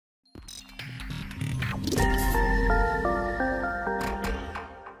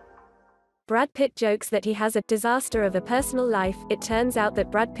Brad Pitt jokes that he has a disaster of a personal life. It turns out that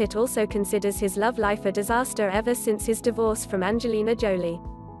Brad Pitt also considers his love life a disaster ever since his divorce from Angelina Jolie.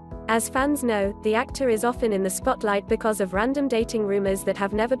 As fans know, the actor is often in the spotlight because of random dating rumors that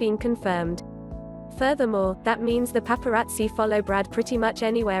have never been confirmed. Furthermore, that means the paparazzi follow Brad pretty much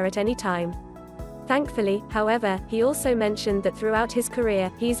anywhere at any time. Thankfully, however, he also mentioned that throughout his career,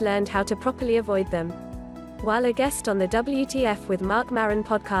 he's learned how to properly avoid them. While a guest on the WTF With Marc Maron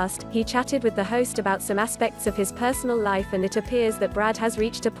podcast, he chatted with the host about some aspects of his personal life, and it appears that Brad has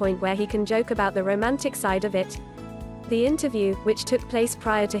reached a point where he can joke about the romantic side of it. The interview, which took place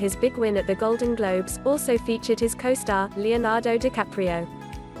prior to his big win at the Golden Globes, also featured his co-star, Leonardo DiCaprio.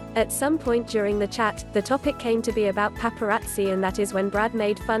 At some point during the chat, the topic came to be about paparazzi, and that is when Brad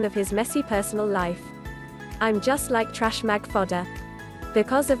made fun of his messy personal life. "I'm just like trash mag fodder.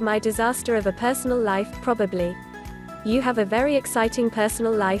 Because of my disaster of a personal life, probably. You have a very exciting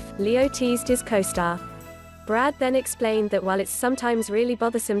personal life," Leo teased his co-star. Brad then explained that while it's sometimes really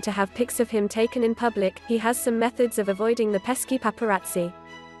bothersome to have pics of him taken in public, he has some methods of avoiding the pesky paparazzi.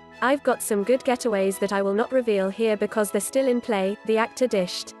 "I've got some good getaways that I will not reveal here because they're still in play," the actor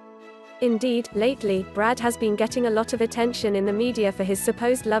dished. Indeed, lately, Brad has been getting a lot of attention in the media for his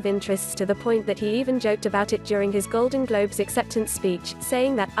supposed love interests, to the point that he even joked about it during his Golden Globes acceptance speech,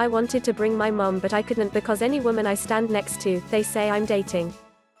 saying that, "I wanted to bring my mom but I couldn't because any woman I stand next to, they say I'm dating."